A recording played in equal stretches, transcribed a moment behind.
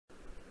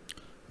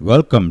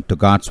Welcome to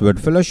God's Word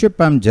Fellowship.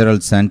 I'm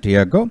Gerald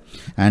Santiago,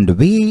 and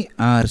we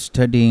are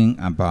studying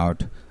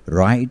about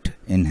right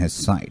in His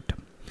sight.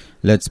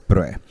 Let's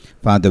pray.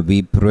 Father,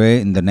 we pray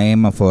in the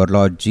name of our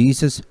Lord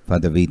Jesus.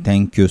 Father, we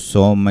thank you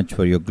so much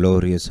for your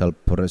glorious help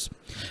for us.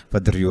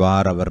 Father, you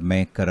are our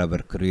maker, our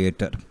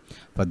creator.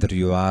 Father,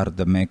 you are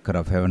the maker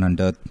of heaven and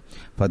earth.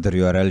 Father,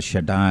 you are El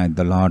Shaddai,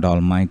 the Lord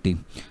Almighty.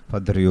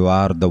 Father, you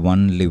are the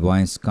only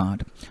wise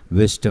God.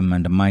 Wisdom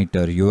and might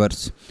are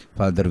yours.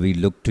 Father, we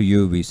look to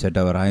you. We set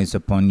our eyes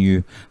upon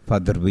you.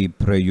 Father, we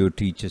pray you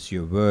teach us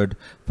your word.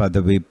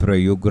 Father, we pray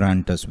you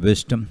grant us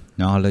wisdom,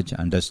 knowledge,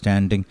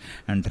 understanding,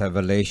 and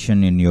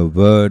revelation in your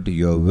word,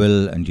 your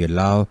will, and your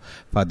love.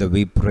 Father,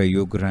 we pray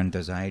you grant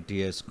us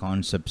ideas,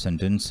 concepts,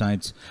 and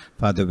insights.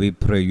 Father, we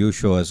pray you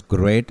show us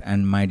great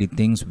and mighty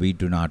things we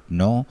do not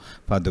know.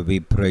 Father, we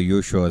pray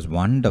you show us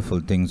wonderful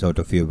things out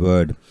of your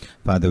word.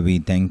 Father, we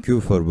thank you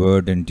for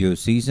word in due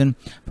season.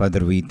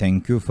 Father, we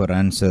thank you for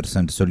answers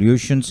and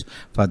solutions.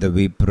 Father,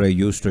 we pray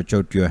you stretch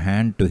out your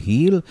hand to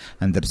heal,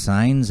 and that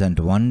signs and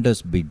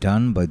wonders be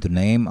done by the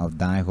name of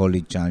thy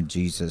holy child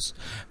Jesus.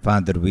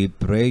 Father, we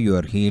pray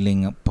your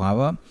healing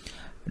power.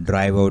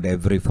 Drive out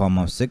every form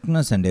of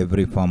sickness and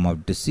every form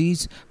of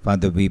disease.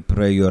 Father, we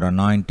pray your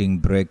anointing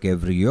break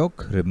every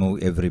yoke,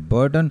 remove every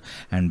burden,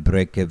 and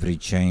break every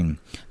chain.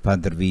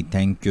 Father, we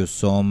thank you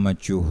so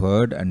much you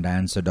heard and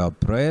answered our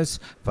prayers.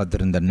 Father,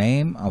 in the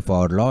name of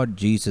our Lord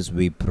Jesus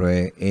we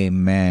pray.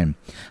 Amen.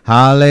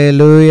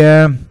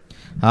 Hallelujah.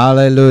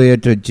 Hallelujah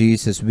to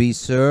Jesus. We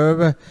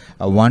serve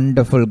a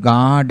wonderful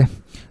God.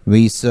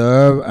 We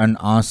serve an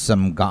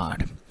awesome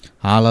God.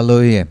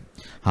 Hallelujah.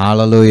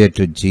 Hallelujah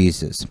to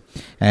Jesus.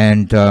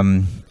 And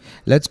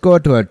let's go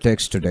to our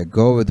text today.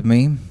 Go with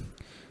me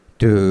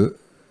to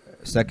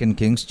 2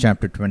 Kings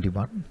chapter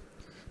 21.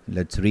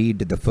 Let's read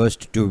the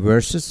first two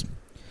verses.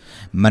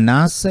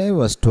 Manasseh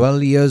was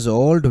 12 years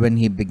old when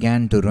he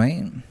began to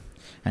reign,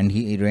 and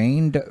he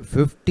reigned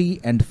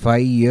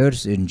 55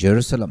 years in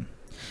Jerusalem.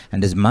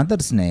 And his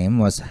mother's name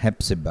was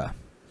Hephzibah.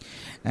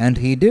 And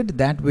he did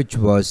that which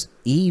was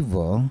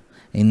evil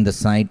in the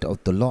sight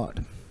of the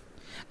Lord,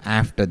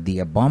 after the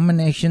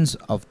abominations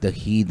of the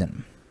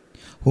heathen,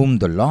 whom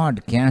the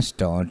Lord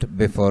cast out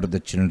before the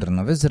children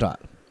of Israel.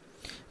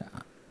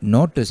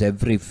 Notice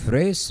every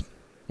phrase,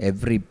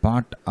 every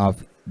part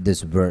of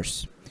this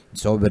verse.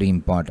 It's so very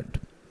important.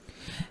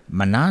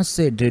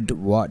 Manasseh did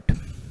what?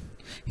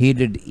 He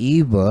did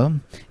evil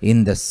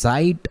in the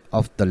sight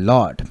of the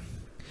Lord.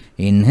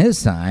 In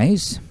his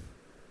eyes,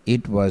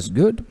 it was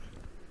good,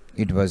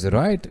 it was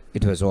right,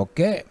 it was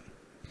okay.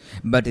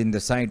 But in the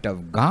sight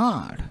of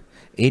God,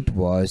 it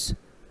was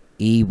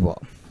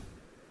evil.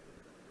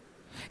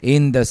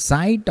 In the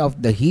sight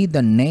of the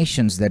heathen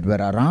nations that were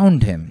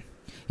around him,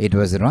 it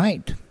was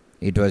right,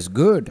 it was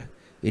good,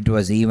 it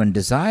was even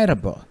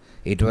desirable,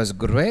 it was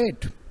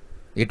great,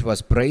 it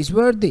was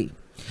praiseworthy.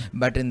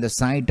 But in the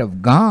sight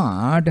of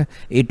God,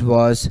 it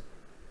was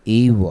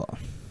evil.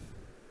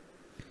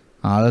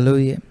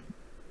 Hallelujah.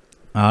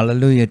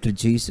 Hallelujah to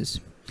Jesus.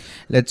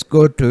 Let's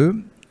go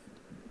to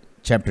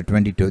chapter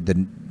 22,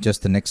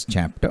 just the next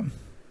chapter.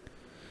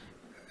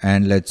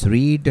 And let's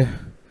read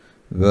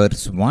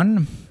verse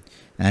 1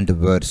 and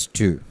verse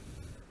 2.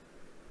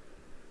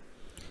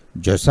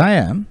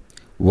 Josiah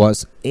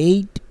was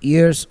 8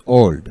 years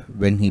old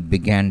when he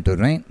began to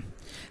reign,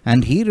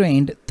 and he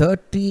reigned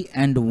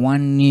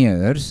 31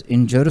 years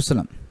in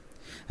Jerusalem.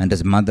 And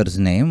his mother's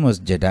name was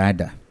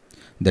Jedidah,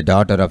 the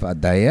daughter of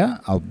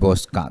Adaiah of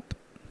Bozkath.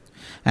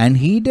 And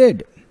he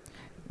did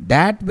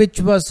that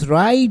which was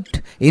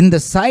right in the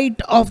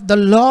sight of the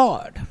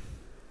Lord,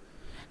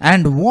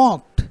 and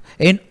walked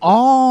in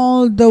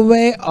all the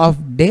way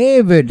of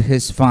David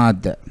his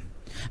father,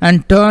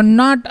 and turned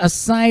not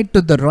aside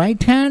to the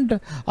right hand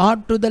or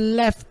to the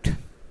left.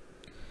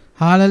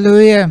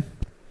 Hallelujah.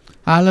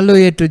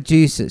 Hallelujah to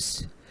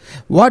Jesus.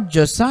 What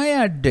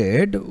Josiah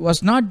did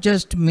was not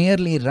just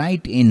merely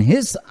right in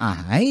his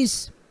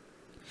eyes.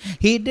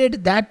 He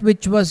did that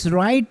which was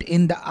right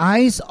in the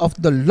eyes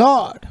of the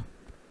Lord.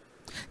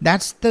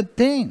 That's the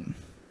thing.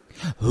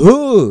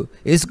 Who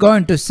is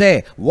going to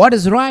say what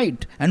is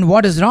right and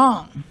what is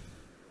wrong?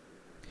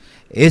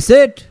 Is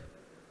it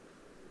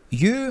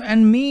you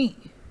and me?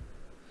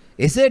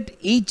 Is it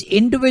each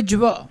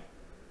individual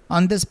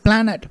on this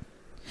planet?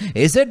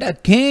 Is it a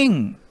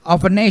king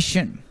of a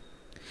nation?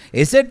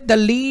 Is it the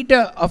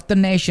leader of the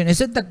nation?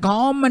 Is it the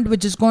government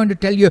which is going to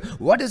tell you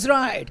what is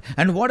right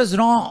and what is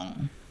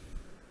wrong?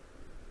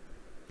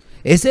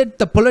 Is it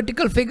the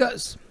political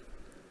figures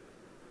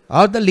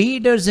or the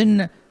leaders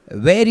in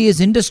various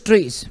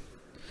industries?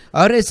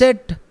 Or is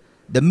it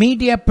the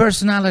media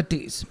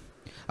personalities?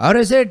 Or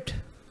is it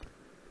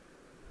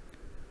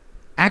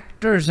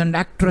actors and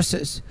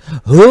actresses?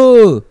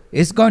 Who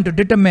is going to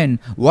determine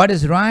what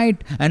is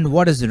right and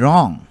what is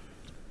wrong?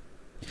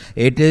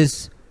 It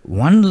is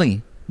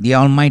only the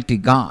Almighty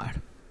God.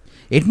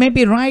 It may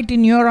be right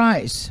in your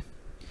eyes.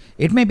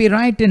 It may be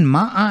right in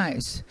my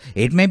eyes.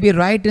 It may be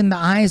right in the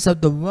eyes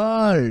of the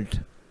world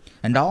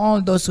and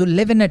all those who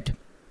live in it.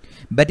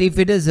 But if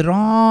it is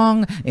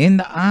wrong in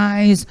the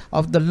eyes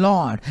of the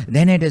Lord,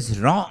 then it is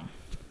wrong.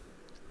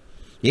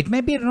 It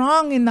may be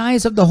wrong in the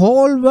eyes of the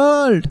whole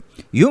world.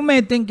 You may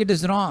think it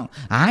is wrong.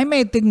 I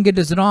may think it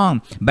is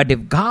wrong. But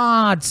if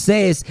God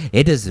says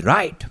it is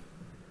right,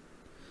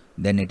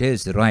 then it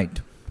is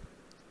right.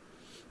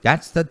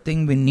 That's the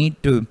thing we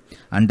need to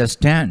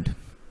understand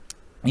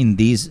in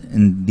these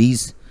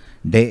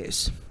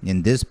days,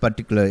 in this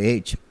particular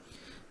age.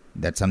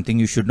 That's something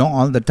you should know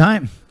all the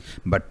time.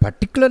 But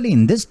particularly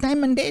in this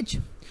time and age,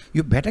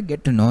 you better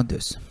get to know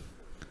this.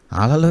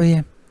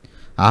 Hallelujah.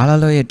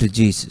 Hallelujah to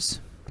Jesus.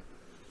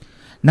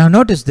 Now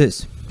notice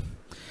this.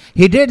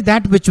 He did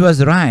that which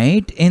was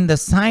right in the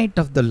sight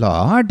of the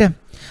Lord.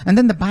 And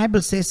then the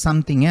Bible says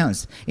something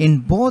else.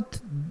 In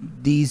both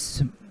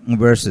these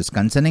verses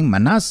concerning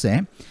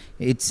Manasseh,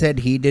 it said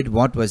he did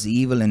what was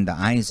evil in the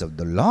eyes of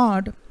the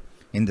Lord,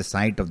 in the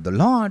sight of the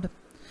Lord.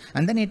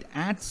 And then it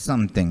adds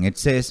something. It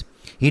says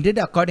he did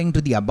according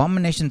to the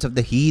abominations of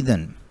the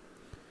heathen.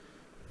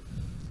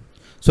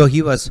 So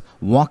he was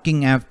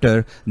walking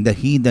after the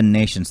heathen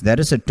nations. There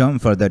is a term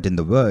for that in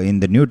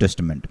the New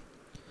Testament.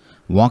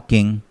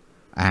 Walking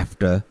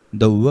after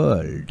the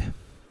world.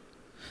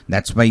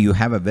 That's why you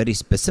have a very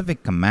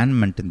specific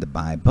commandment in the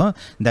Bible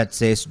that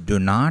says, do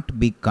not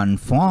be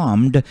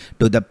conformed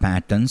to the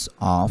patterns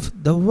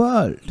of the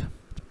world.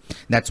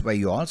 That's why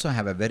you also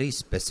have a very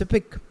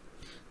specific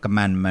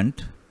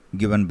commandment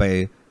given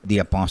by the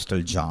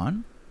Apostle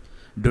John.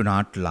 Do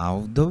not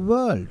love the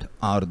world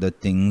or the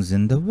things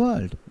in the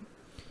world.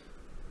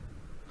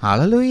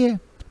 Hallelujah.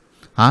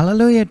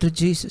 Hallelujah to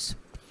Jesus.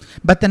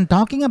 But then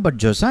talking about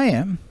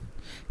Josiah,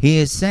 he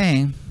is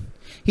saying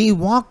he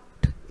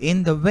walked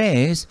in the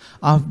ways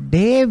of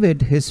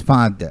David his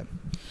father.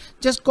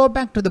 Just go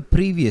back to the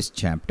previous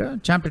chapter,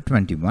 chapter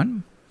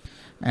 21.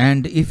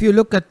 And if you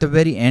look at the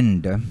very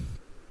end,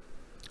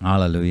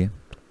 hallelujah.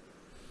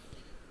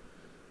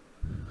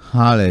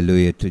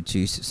 Hallelujah to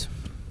Jesus.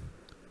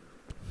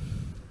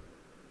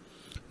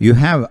 You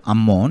have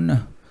Ammon,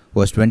 who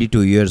was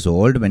 22 years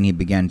old when he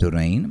began to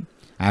reign.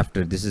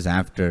 This is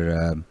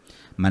after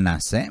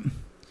Manasseh.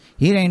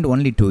 He reigned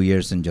only 2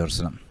 years in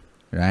Jerusalem,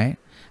 right?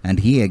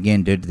 And he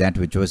again did that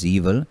which was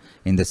evil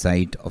in the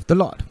sight of the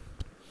Lord.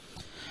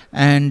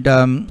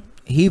 And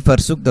he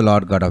forsook the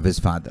Lord God of his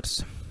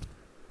fathers.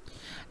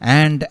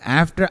 And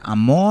after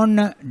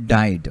Ammon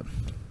died,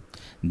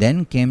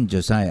 then came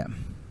Josiah,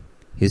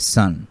 his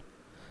son,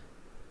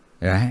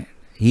 right?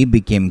 He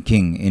became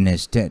king in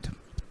his stead.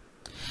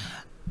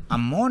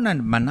 Ammon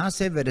and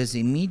Manasseh were his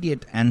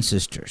immediate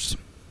ancestors.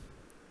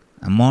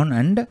 Ammon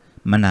and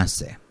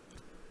Manasseh.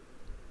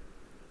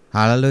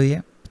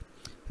 Hallelujah.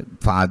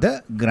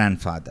 Father,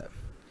 grandfather.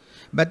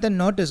 But then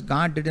notice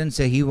God didn't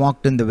say he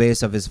walked in the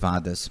ways of his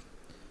fathers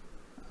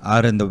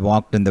or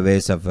walked in the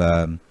ways of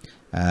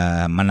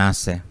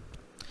Manasseh.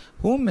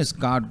 Whom is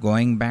God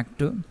going back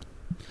to?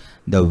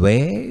 The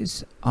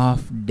ways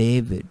of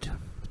David.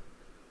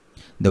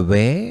 The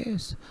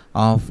ways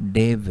of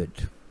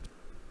David.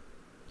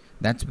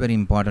 That's very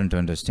important to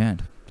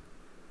understand.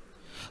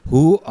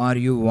 Who are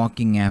you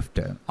walking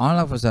after? All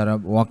of us are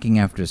walking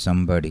after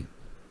somebody.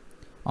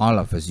 All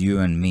of us, you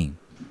and me,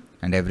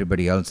 and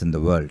everybody else in the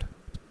world.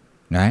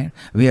 Right?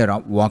 We are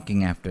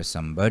walking after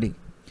somebody.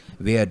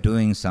 We are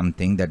doing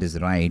something that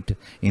is right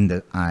in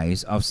the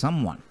eyes of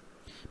someone.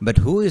 But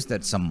who is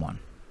that someone?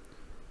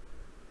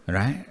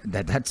 Right?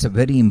 That's a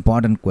very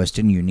important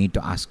question you need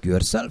to ask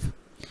yourself.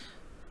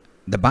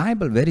 The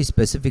Bible very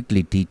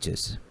specifically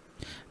teaches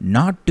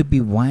not to be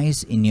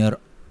wise in your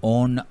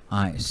own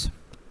eyes.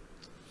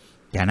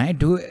 Can I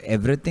do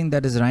everything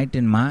that is right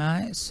in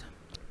my eyes?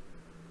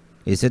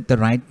 Is it the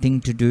right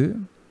thing to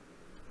do?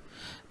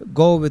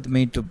 Go with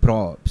me to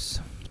Proverbs.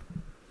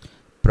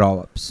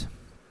 Proverbs.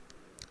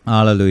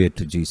 Hallelujah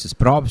to Jesus.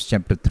 Proverbs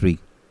chapter 3.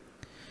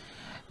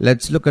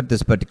 Let's look at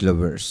this particular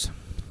verse.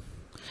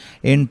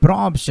 In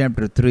Proverbs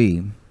chapter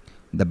 3,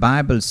 the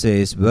Bible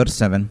says, verse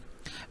 7,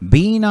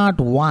 be not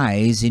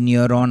wise in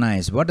your own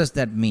eyes. What does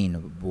that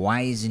mean?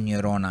 Wise in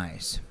your own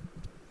eyes.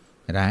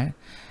 Right?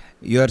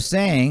 You're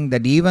saying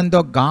that even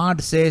though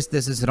God says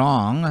this is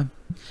wrong,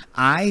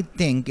 I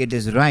think it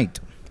is right.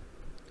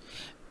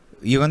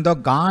 Even though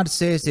God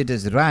says it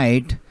is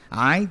right,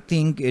 I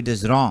think it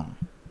is wrong.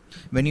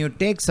 When you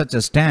take such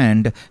a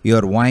stand,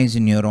 you're wise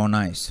in your own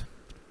eyes.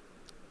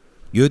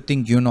 You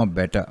think you know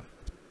better.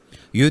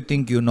 You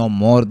think you know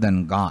more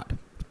than God.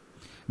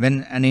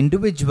 When an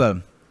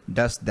individual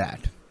does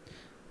that,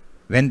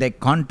 when they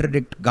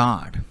contradict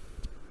God,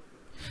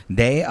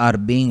 they are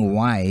being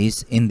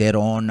wise in their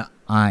own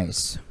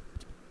eyes.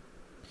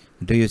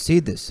 Do you see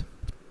this?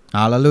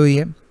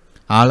 Hallelujah.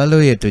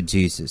 Hallelujah to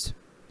Jesus.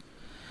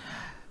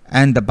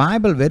 And the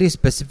Bible very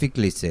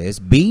specifically says,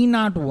 be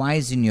not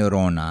wise in your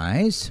own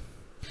eyes,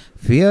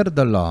 fear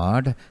the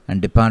Lord and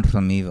depart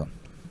from evil.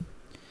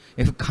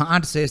 If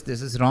God says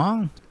this is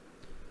wrong,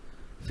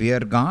 fear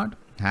God,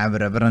 have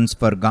reverence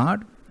for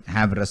God,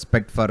 have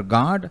respect for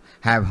God,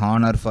 have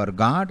honor for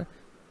God,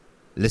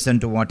 listen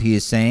to what He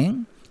is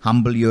saying,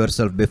 humble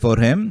yourself before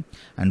Him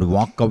and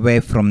walk away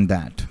from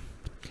that.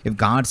 If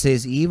God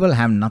says evil,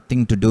 have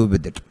nothing to do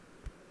with it.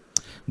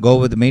 Go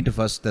with me to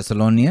 1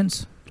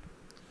 Thessalonians.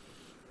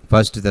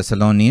 1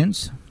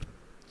 Thessalonians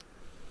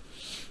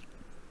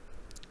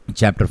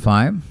chapter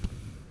 5.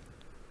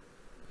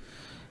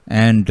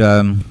 And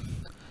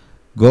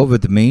go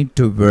with me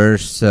to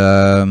verse,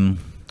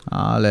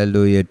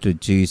 hallelujah to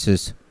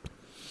Jesus,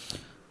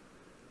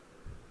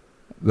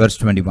 verse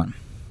 21.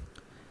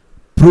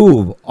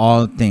 Prove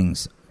all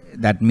things.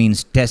 That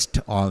means test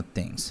all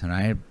things,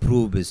 right?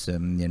 Prove is,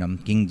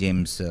 King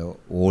James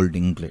Old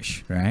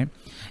English, right?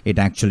 It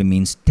actually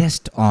means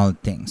test all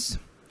things.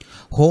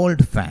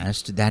 Hold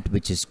fast that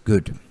which is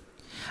good.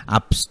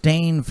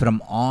 Abstain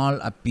from all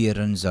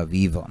appearance of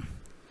evil.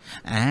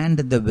 And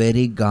the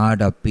very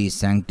God of peace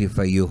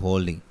sanctify you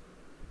wholly.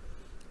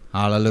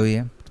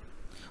 Hallelujah.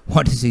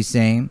 What is he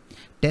saying?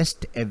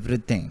 Test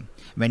everything.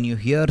 When you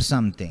hear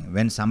something,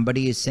 when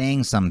somebody is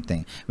saying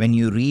something, when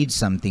you read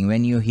something,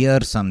 when you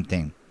hear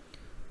something,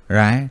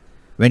 right?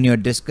 When you're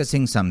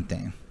discussing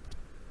something,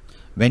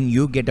 when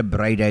you get a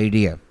bright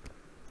idea,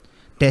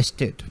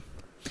 test it.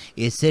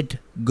 Is it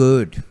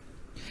good?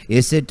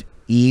 Is it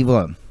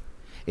evil?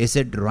 Is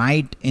it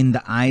right in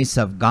the eyes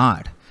of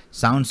God?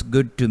 Sounds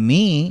good to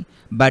me,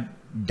 but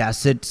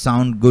does it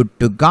sound good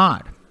to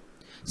God?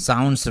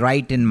 Sounds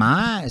right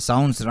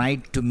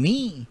to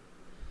me.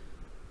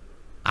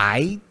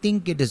 I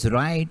think it is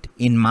right.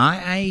 In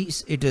my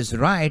eyes, it is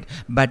right.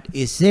 But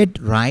is it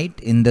right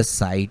in the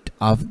sight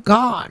of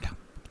God?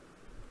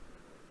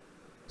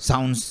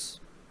 Sounds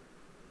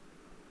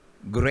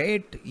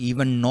great,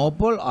 even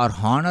noble or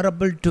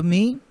honorable to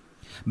me.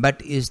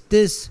 But is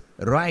this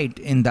right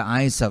in the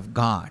eyes of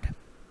God?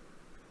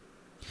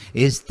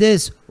 Is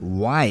this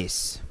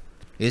wise?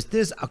 Is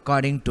this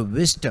according to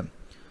wisdom?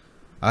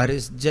 Or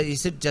is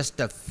it just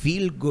a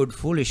feel-good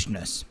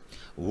foolishness?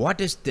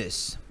 What is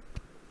this?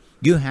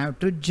 You have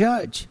to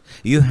judge.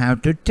 You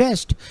have to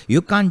test.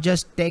 You can't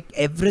just take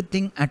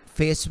everything at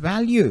face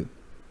value.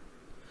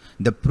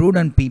 The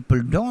prudent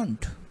people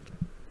don't.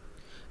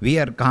 We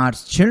are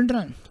God's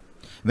children.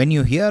 When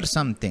you hear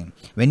something,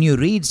 when you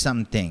read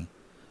something,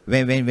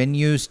 when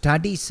you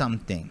study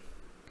something,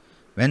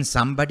 when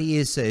somebody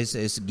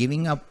is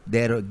giving out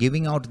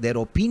their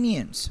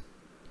opinions,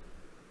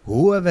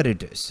 whoever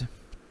it is,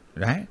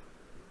 right?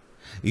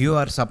 You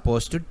are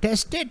supposed to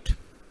test it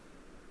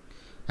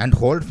and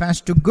hold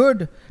fast to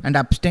good and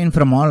abstain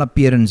from all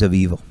appearance of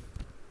evil.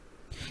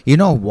 You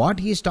know what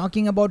he is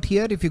talking about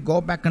here? If you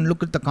go back and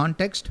look at the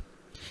context,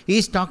 he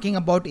is talking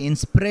about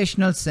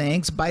inspirational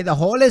sayings by the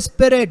Holy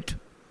Spirit.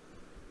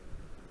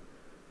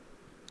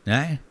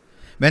 Right?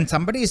 When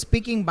somebody is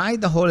speaking by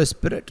the Holy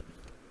Spirit,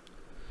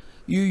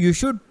 you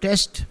should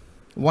test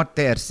what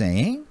they are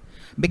saying,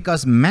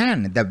 because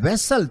man, the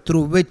vessel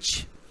through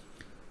which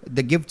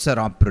the gifts are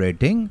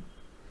operating,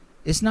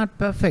 is not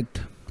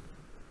perfect.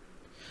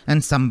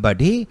 And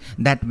somebody,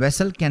 that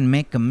vessel can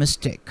make a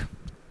mistake.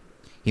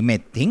 He may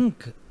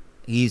think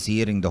he is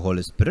hearing the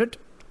Holy Spirit,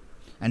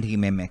 and he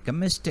may make a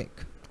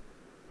mistake.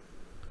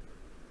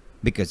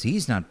 Because he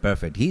is not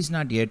perfect. He is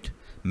not yet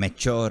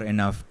mature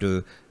enough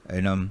to,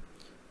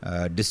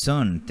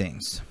 discern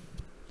things.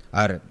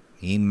 Or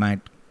he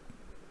might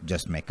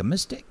just make a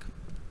mistake.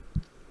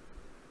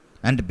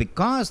 And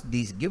because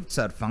these gifts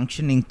are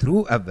functioning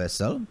through a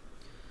vessel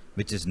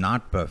which is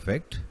not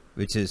perfect,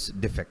 which is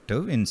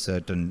defective in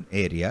certain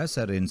areas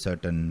or in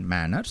certain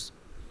manners,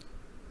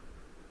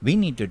 we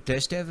need to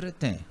test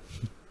everything.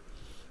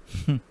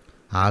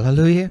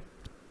 Hallelujah.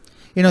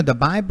 The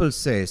Bible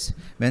says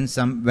when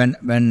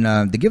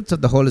the gifts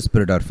of the Holy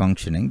Spirit are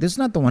functioning, this is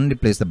not the only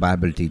place the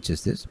Bible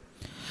teaches this.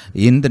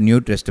 In the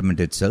New Testament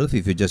itself,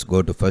 if you just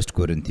go to 1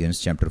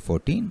 Corinthians chapter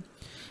 14,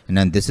 and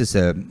then this is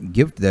a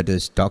gift that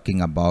is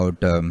talking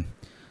about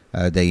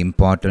the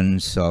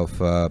importance of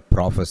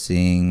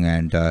prophesying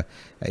and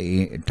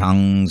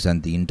tongues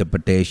and the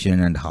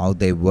interpretation and how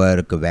they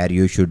work, where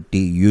you should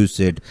use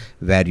it,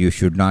 where you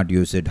should not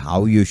use it,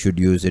 how you should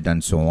use it,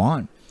 and so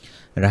on.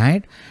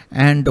 Right?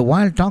 And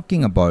while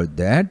talking about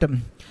that,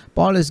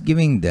 Paul is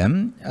giving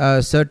them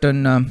a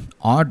certain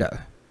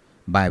order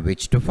by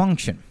which to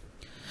function.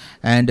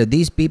 And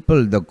these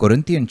people, the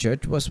Corinthian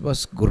church,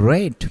 was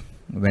great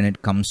when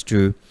it comes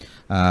to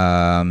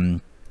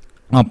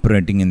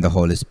operating in the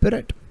Holy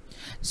Spirit.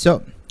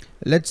 So,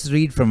 let's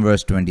read from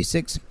verse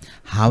 26.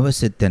 How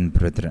is it then,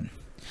 brethren?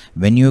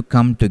 When you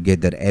come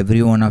together,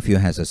 every one of you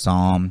has a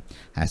psalm,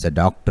 has a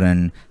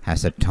doctrine,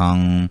 has a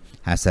tongue,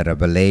 has a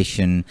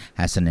revelation,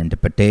 has an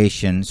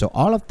interpretation. So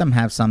all of them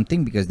have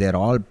something because they're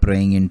all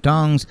praying in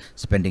tongues,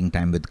 spending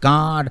time with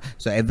God.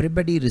 So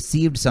everybody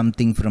received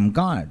something from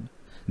God.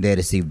 They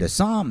received a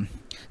psalm.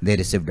 They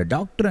received a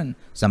doctrine.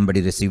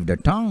 Somebody received a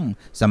tongue.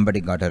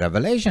 Somebody got a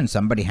revelation.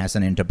 Somebody has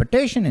an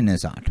interpretation in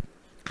his heart.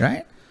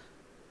 Right?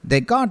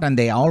 They got, and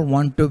they all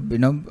want to,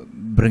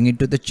 bring it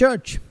to the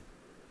church.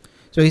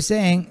 So he's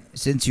saying,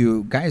 since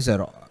you guys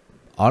are,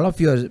 all of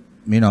you are,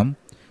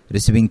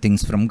 receiving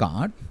things from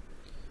God,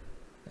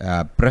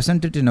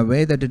 present it in a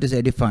way that it is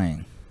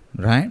edifying,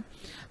 right?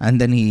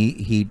 And then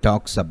he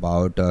talks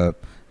about,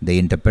 The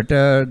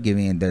interpreter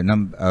giving the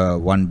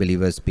one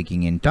believer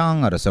speaking in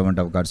tongue, or a servant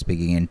of God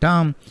speaking in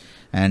tongue,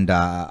 and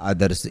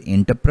others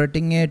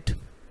interpreting it,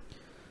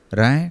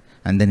 right?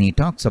 And then he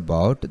talks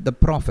about the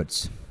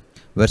prophets.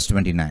 Verse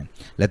 29,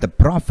 let the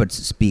prophets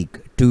speak,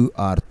 2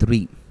 or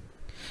 3.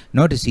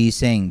 Notice he's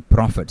saying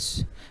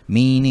prophets,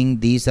 meaning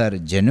these are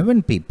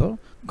genuine people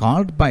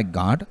called by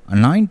God,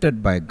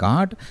 anointed by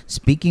God,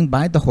 speaking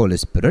by the Holy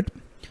Spirit,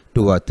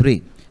 2 or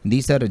 3.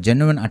 These are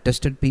genuine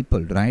attested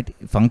people, right?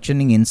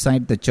 Functioning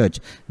inside the church.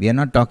 We are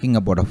not talking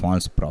about a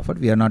false prophet.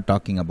 We are not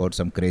talking about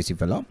some crazy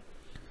fellow,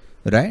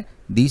 right?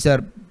 These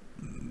are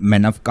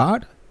men of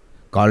God,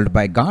 called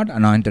by God,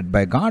 anointed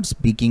by God,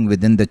 speaking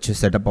within the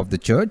setup of the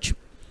church,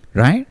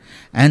 right?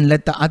 And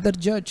let the other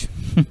judge.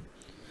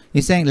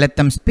 He's saying let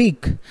them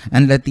speak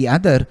and let the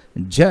other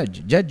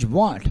judge. Judge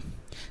what?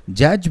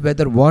 Judge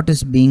whether what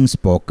is being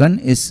spoken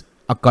is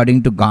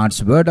according to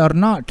God's word or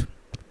not.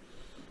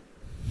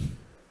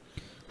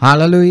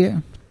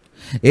 Hallelujah.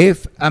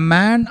 If a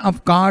man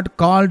of God,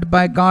 called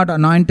by God,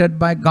 anointed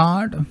by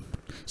God,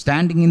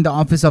 standing in the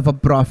office of a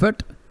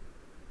prophet,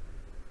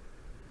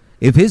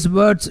 if his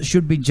words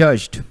should be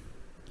judged,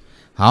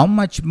 how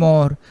much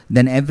more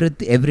than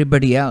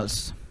everybody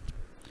else?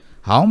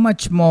 How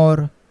much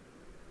more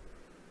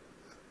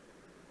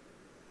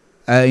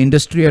an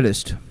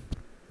industrialist,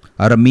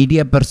 or a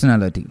media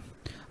personality,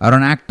 or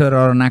an actor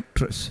or an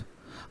actress,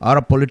 or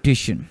a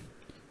politician,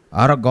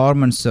 or a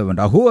government servant,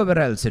 or whoever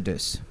else it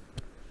is,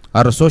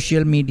 or a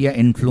social media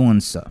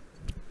influencer,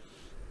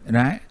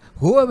 right?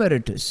 Whoever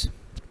it is,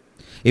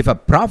 if a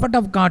prophet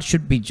of God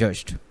should be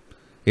judged,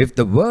 if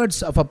the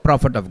words of a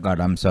prophet of God,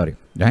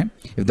 right?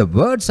 If the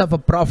words of a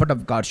prophet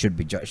of God should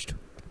be judged,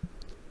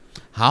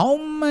 how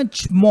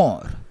much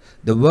more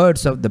the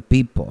words of the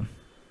people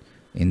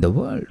in the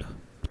world?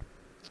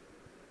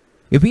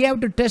 If we have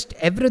to test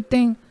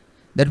everything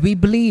that we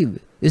believe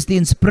is the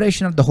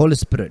inspiration of the Holy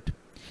Spirit,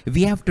 if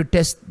we have to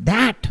test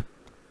that,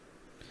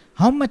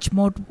 how much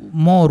more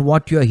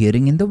what you are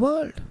hearing in the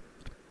world?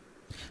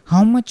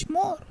 How much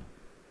more?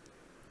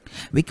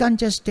 We can't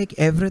just take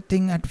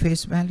everything at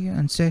face value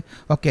and say,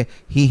 okay,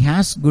 he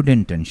has good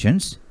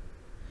intentions.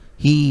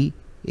 He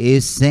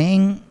is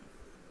saying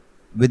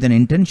with an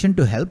intention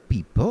to help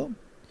people,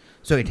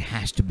 so it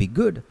has to be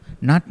good.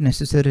 Not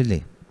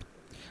necessarily.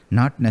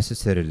 Not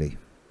necessarily.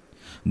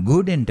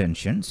 Good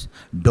intentions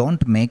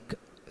don't make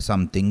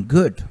something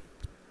good.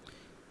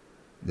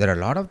 There are a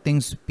lot of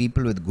things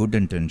people with good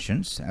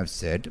intentions have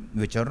said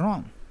which are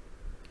wrong,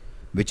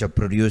 which have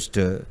produced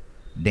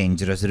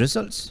dangerous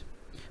results,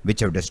 which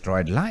have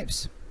destroyed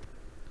lives.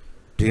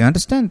 Do you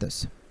understand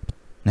this?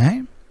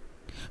 Right?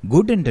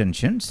 Good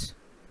intentions,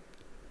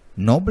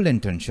 noble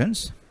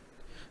intentions,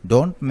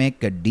 don't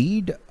make a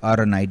deed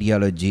or an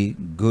ideology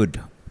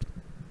good.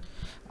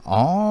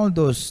 All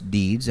those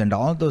deeds and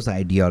all those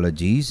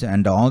ideologies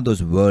and all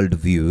those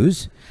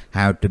worldviews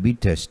have to be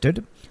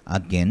tested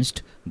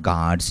against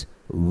God's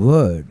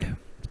word.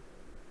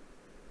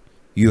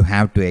 You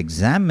have to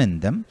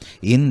examine them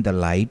in the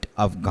light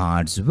of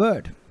God's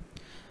word.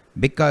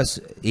 Because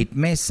it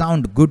may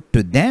sound good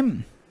to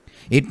them,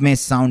 it may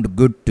sound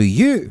good to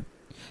you,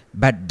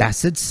 but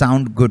does it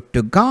sound good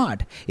to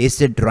God? Is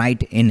it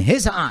right in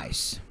His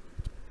eyes?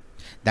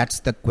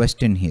 That's the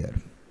question here.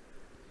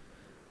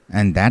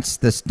 And that's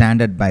the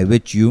standard by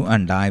which you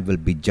and I will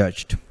be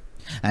judged.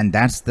 And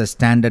that's the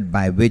standard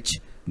by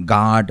which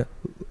God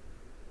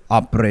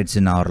operates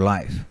in our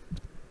life.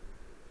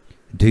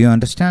 Do you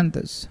understand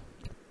this?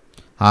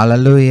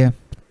 Hallelujah.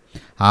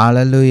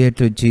 Hallelujah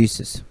to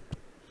Jesus.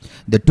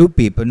 The two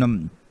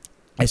people,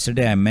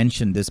 yesterday I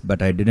mentioned this,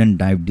 but I didn't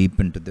dive deep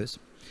into this.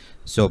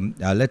 So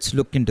let's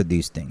look into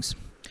these things.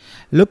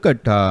 Look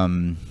at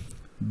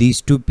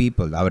these two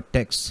people, our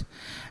texts.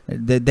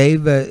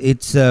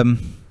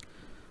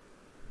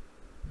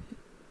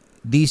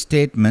 These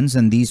statements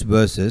and these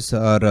verses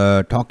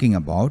are talking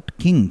about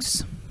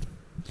kings.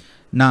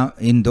 Now,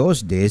 in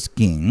those days,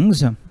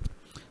 kings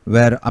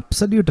were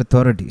absolute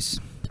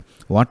authorities.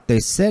 What they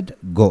said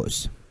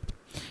goes.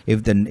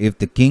 If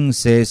the king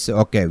says,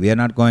 okay, we are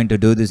not going to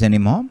do this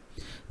anymore,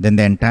 then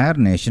the entire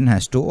nation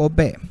has to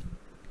obey.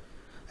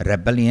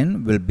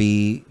 Rebellion will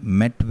be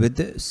met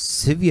with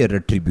severe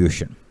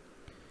retribution.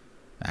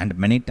 And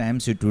many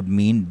times it would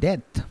mean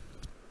death.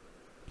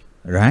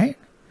 Right?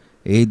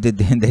 We are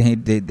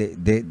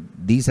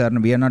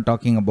not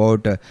talking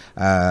about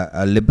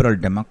a liberal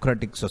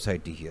democratic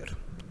society here.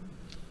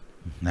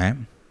 Right?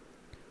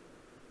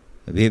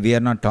 We are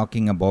not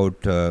talking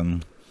about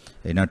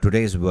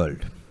today's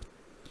world.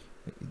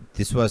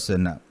 This was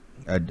a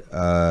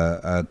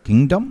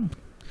kingdom,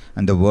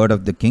 and the word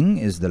of the king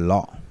is the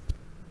law.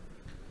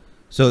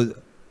 So,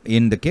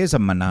 in the case of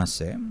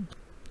Manasseh,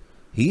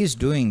 he is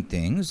doing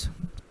things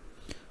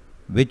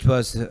which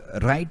was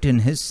right in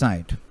his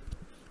sight,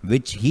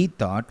 which he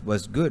thought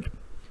was good,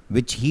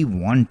 which he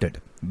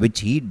wanted,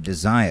 which he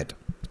desired.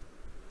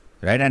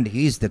 Right? And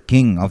he is the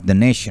king of the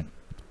nation.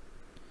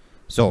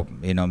 So,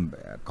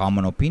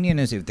 common opinion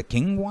is if the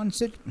king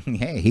wants it,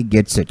 hey, he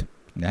gets it.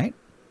 Right?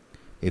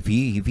 If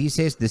he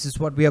says this is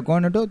what we are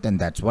going to do, then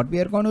that's what we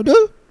are going to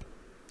do.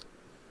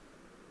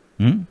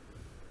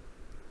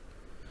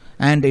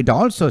 And it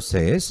also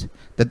says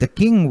that the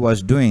king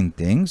was doing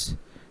things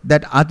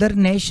that other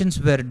nations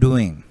were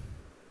doing.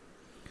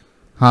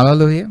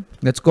 Hallelujah.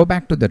 Let's go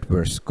back to that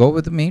verse. Go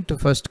with me to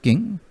 2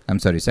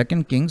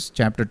 Kings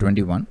chapter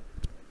 21.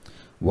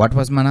 What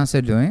was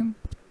Manasseh doing?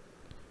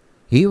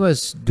 He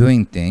was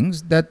doing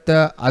things that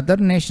the other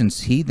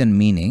nations, heathen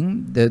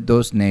meaning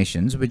those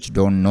nations which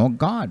don't know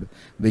God,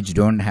 which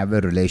don't have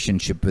a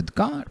relationship with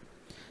God.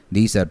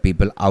 These are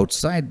people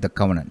outside the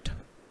covenant.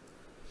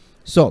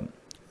 So,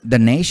 the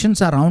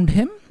nations around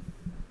him,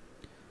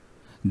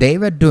 they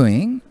were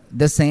doing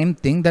the same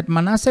thing that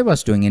Manasseh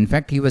was doing. In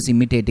fact, he was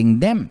imitating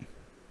them.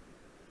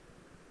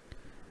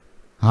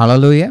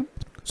 Hallelujah.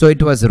 So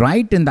it was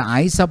right in the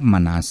eyes of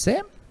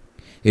Manasseh.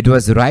 It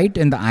was right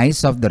in the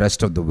eyes of the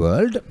rest of the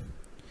world.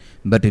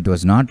 But it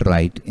was not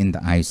right in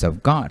the eyes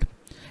of God.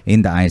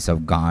 In the eyes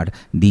of God,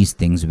 these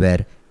things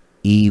were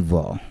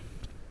evil.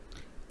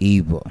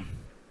 Evil.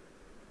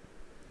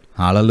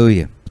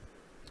 Hallelujah.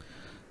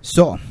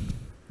 So,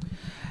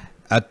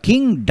 a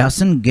king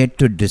doesn't get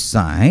to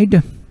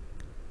decide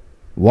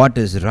what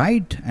is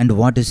right and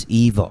what is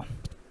evil.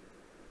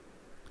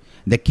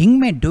 The king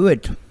may do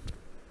it.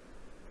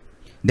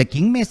 The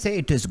king may say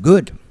it is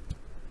good.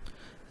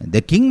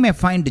 The king may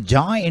find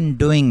joy in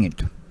doing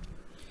it.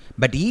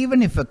 But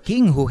even if a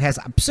king who has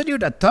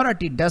absolute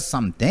authority does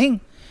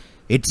something,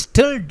 it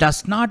still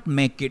does not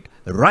make it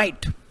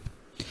right.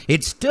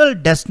 It still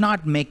does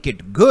not make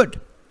it good.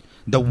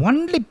 The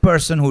only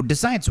person who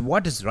decides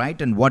what is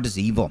right and what is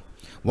evil,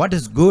 what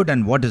is good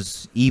and what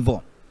is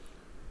evil,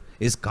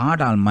 is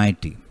God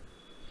Almighty.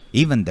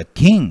 Even the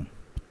king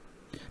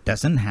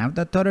doesn't have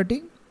the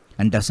authority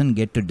and doesn't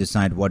get to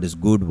decide what is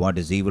good, what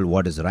is evil,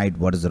 what is right,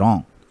 what is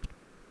wrong.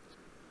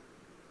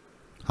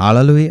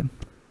 Hallelujah.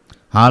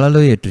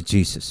 Hallelujah to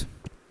Jesus.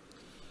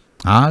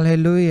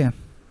 Hallelujah.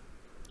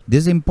 This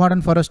is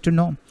important for us to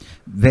know.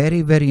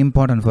 Very, very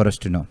important for us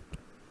to know.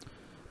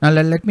 Now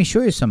let me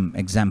show you some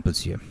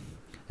examples here.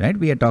 Right?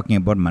 We are talking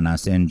about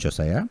Manasseh and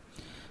Josiah.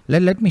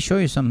 Let me show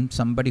you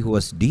somebody who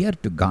was dear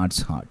to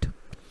God's heart.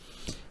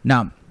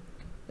 Now,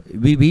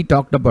 we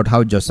talked about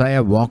how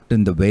Josiah walked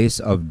in the ways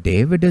of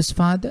David, his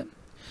father.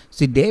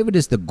 See, David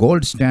is the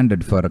gold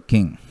standard for a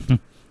king.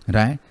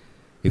 Right?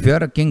 If you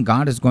are a king,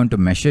 God is going to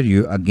measure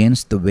you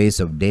against the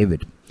ways of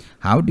David.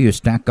 How do you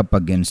stack up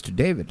against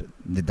David?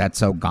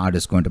 That's how God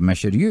is going to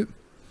measure you.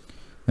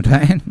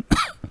 Right?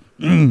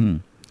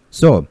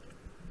 So,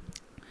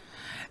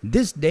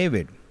 this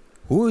David,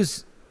 who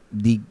is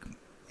the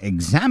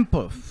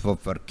example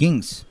for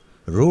kings,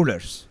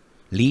 rulers,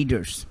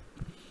 leaders,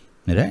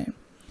 right?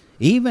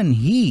 Even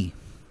he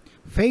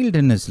failed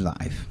in his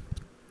life.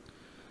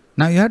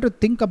 Now you have to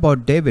think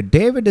about David.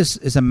 David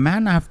is a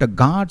man after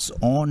God's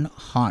own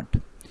heart.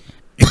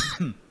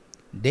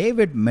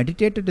 David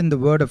meditated in the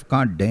word of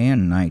God day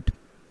and night.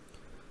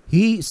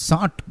 He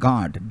sought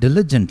God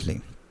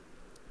diligently.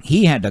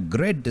 He had a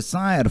great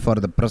desire for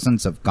the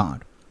presence of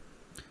God.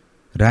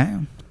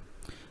 Right?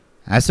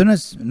 As soon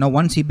as,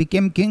 once he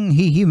became king,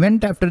 he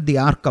went after the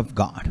ark of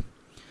God,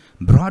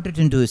 brought it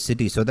into his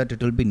city so that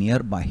it will be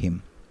nearby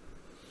him.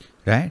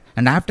 Right?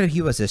 And after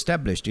he was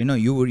established,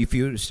 if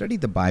you study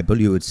the Bible,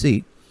 you would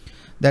see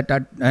that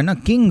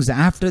kings,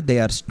 after they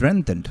are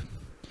strengthened,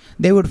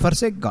 they would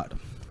forsake God.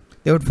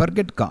 They would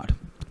forget God.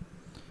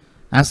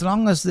 As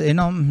long as, they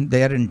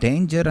are in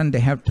danger and they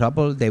have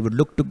trouble, they would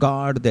look to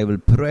God, they will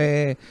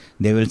pray,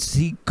 they will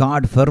seek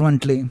God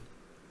fervently,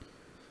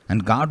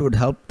 and God would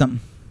help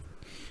them.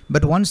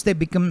 But once they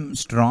become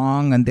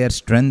strong and they are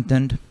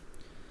strengthened,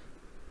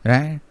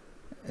 right,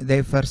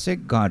 they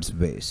forsake God's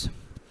ways.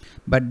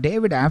 But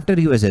David, after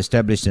he was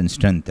established and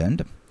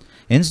strengthened,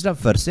 instead of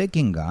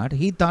forsaking God,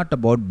 he thought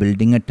about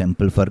building a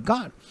temple for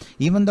God,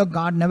 even though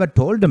God never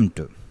told him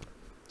to.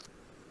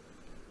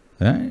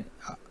 Right?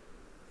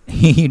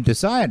 He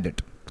desired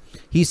it.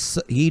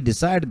 He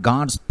desired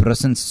God's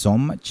presence so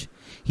much.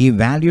 He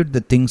valued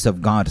the things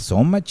of God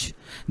so much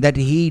that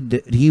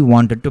he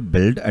wanted to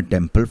build a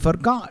temple for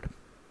God.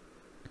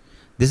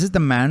 This is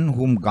the man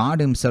whom God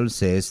himself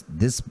says,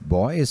 this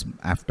boy is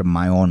after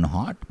my own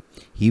heart.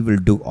 He will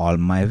do all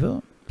my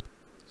will.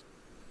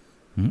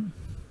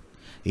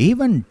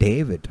 Even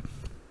David,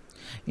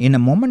 in a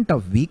moment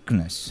of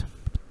weakness,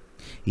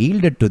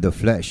 yielded to the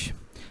flesh,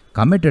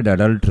 committed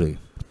adultery,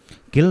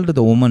 killed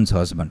the woman's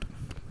husband.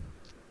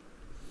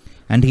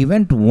 And he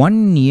went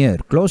 1 year,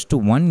 close to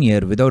 1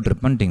 year, without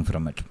repenting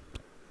from it.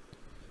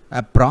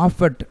 A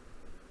prophet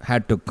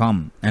had to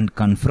come and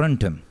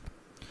confront him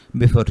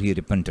before he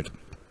repented.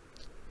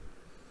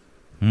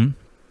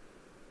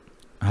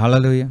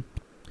 Hallelujah.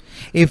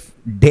 If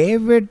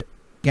David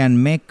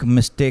can make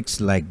mistakes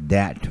like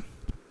that,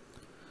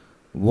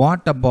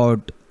 what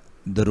about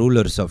the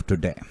rulers of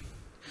today,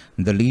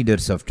 the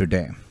leaders of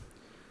today,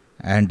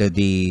 and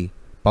the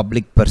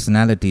public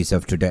personalities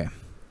of today?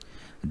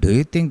 Do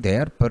you think they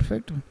are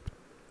perfect?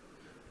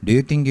 Do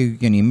you think you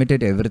can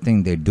imitate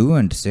everything they do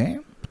and say?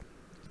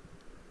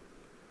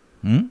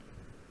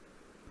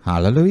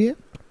 Hallelujah.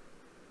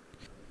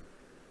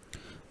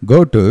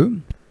 Go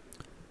to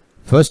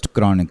 1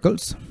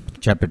 Chronicles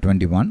chapter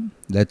 21.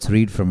 Let's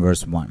read from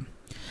verse 1.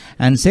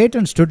 And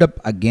Satan stood up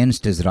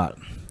against Israel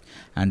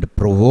and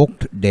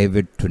provoked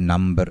David to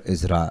number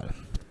Israel.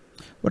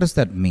 What does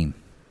that mean?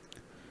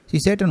 See,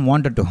 Satan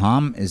wanted to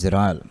harm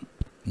Israel.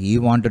 He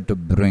wanted to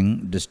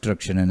bring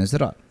destruction in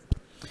Israel.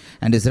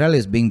 And Israel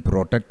is being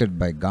protected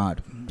by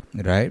God,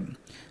 right?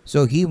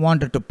 So he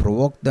wanted to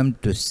provoke them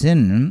to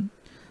sin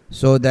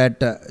so that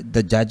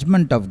the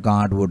judgment of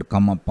God would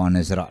come upon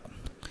Israel.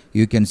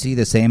 You can see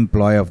the same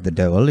ploy of the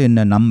devil in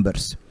the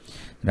Numbers,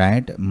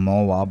 right?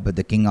 Moab,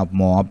 the king of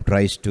Moab,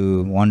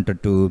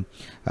 wanted to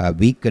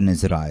weaken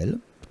Israel.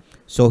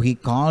 So he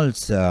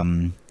calls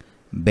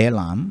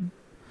Balaam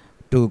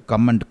to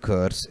come and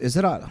curse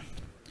Israel.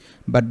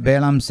 But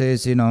Balaam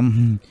says,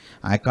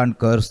 I can't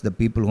curse the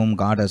people whom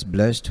God has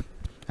blessed.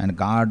 And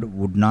God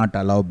would not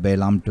allow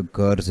Balaam to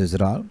curse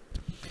Israel.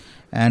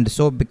 And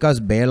so because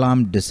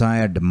Balaam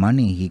desired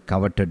money, he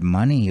coveted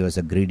money, he was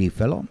a greedy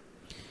fellow,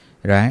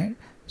 right?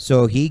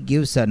 So he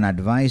gives an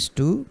advice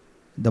to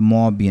the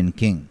Moabian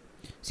king.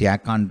 See, I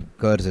can't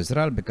curse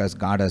Israel because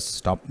God has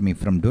stopped me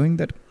from doing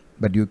that.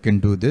 But you can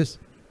do this.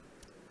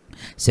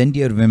 Send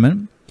your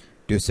women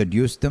to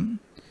seduce them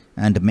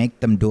and make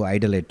them do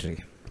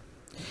idolatry.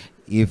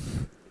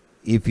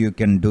 If you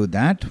can do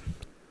that,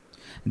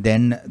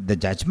 then the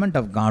judgment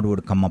of God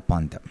would come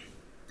upon them.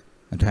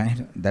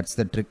 Right? That's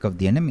the trick of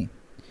the enemy.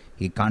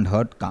 He can't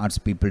hurt God's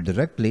people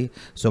directly,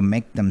 so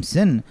make them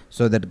sin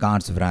so that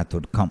God's wrath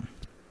would come.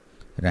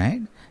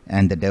 Right?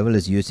 And the devil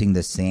is using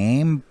the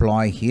same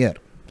ploy here.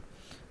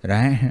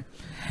 Right?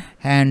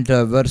 And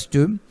verse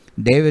 2,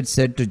 David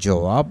said to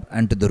Joab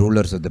and to the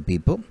rulers of the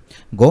people,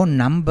 go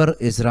number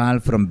Israel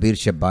from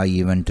Beersheba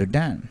even to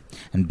Dan,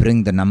 and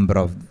bring the number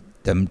of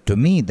them to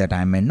me that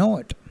I may know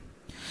it.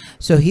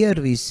 So here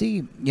we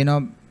see,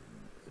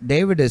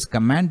 David is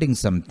commanding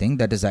something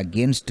that is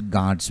against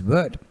God's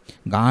word.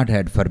 God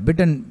had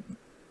forbidden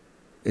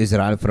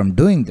Israel from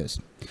doing this.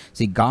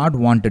 See, God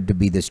wanted to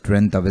be the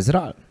strength of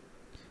Israel,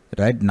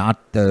 right?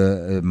 Not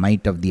the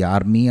might of the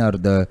army or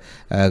the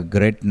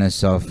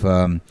greatness of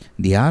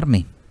the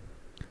army,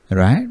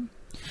 right?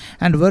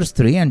 And verse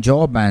 3, and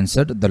Joab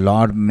answered, the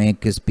Lord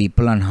make his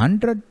people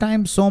 100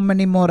 times so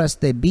many more as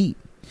they be.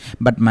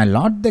 But my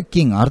lord the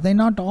king, are they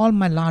not all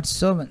my lord's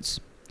servants?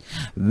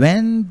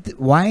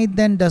 Why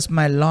then does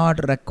my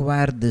Lord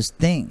require this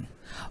thing?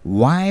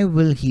 Why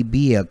will he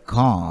be a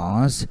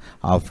cause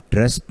of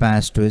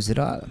trespass to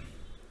Israel?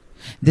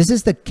 This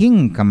is the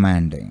king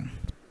commanding.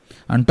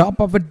 On top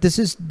of it, this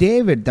is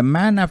David, the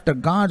man after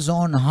God's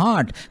own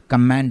heart,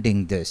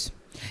 commanding this.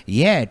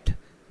 Yet,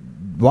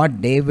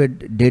 what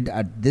David did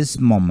at this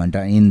moment,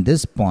 in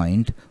this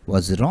point,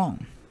 was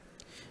wrong.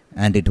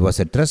 And it was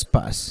a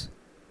trespass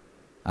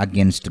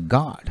against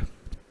God.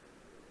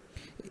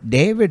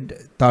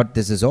 David thought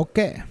this is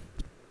okay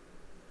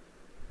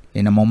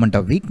in a moment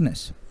of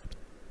weakness.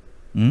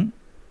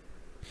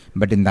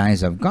 But in the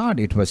eyes of God,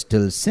 it was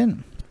still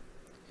sin.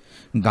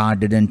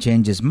 God didn't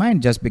change his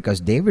mind just because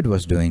David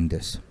was doing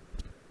this.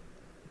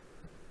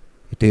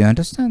 Do you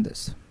understand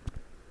this?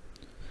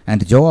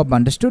 And Joab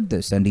understood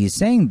this, and he is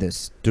saying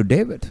this to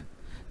David.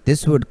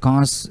 This would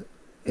cause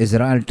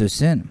Israel to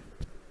sin.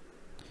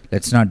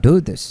 Let's not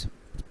do this.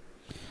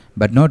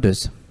 But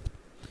notice,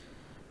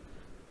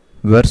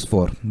 verse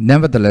 4,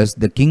 nevertheless,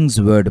 the king's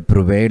word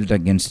prevailed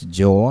against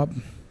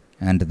Joab,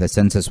 and the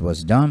census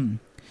was done,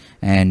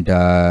 and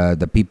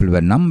the people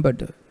were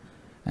numbered,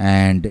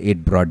 and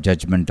it brought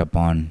judgment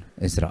upon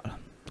Israel.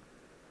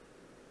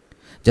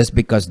 Just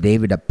because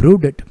David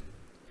approved it,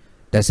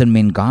 doesn't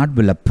mean God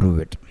will approve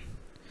it.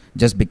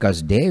 Just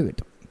because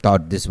David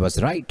thought this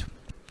was right,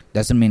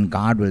 doesn't mean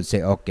God will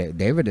say, okay,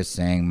 David is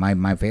saying,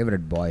 my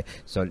favorite boy,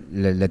 so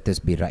let this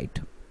be right.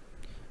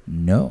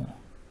 No.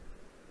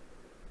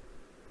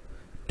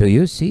 Do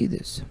you see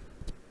this?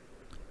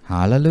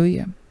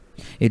 Hallelujah.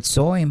 It's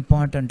so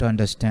important to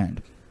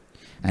understand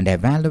and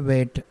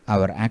evaluate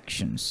our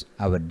actions,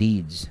 our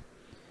deeds,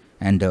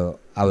 and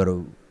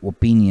our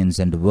opinions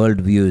and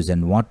worldviews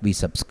and what we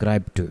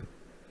subscribe to.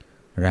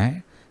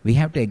 Right? We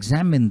have to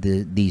examine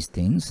these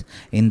things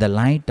in the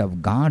light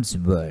of God's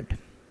word.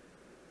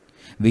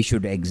 We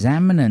should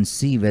examine and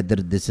see whether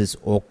this is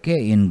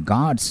okay in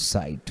God's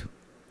sight,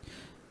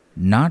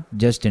 not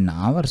just in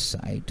our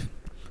sight.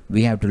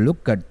 We have to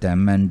look at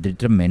them and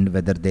determine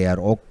whether they are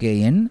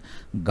okay in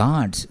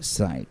God's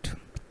sight.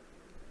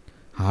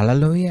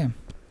 Hallelujah.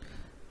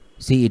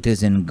 See, it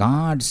is in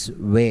God's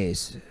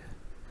ways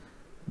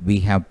we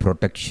have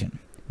protection,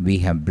 we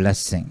have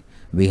blessing,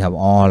 we have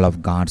all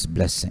of God's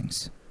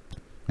blessings.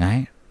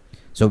 Right?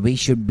 So we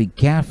should be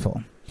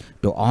careful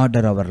to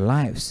order our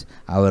lives,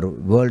 our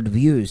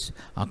worldviews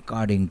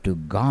according to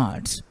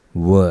God's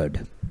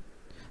word.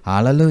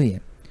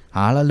 Hallelujah.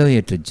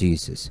 Hallelujah to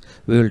Jesus.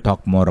 We will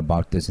talk more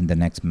about this in the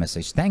next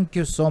message. Thank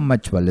you so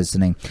much for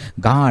listening.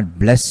 God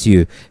bless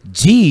you.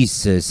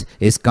 Jesus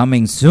is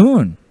coming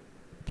soon.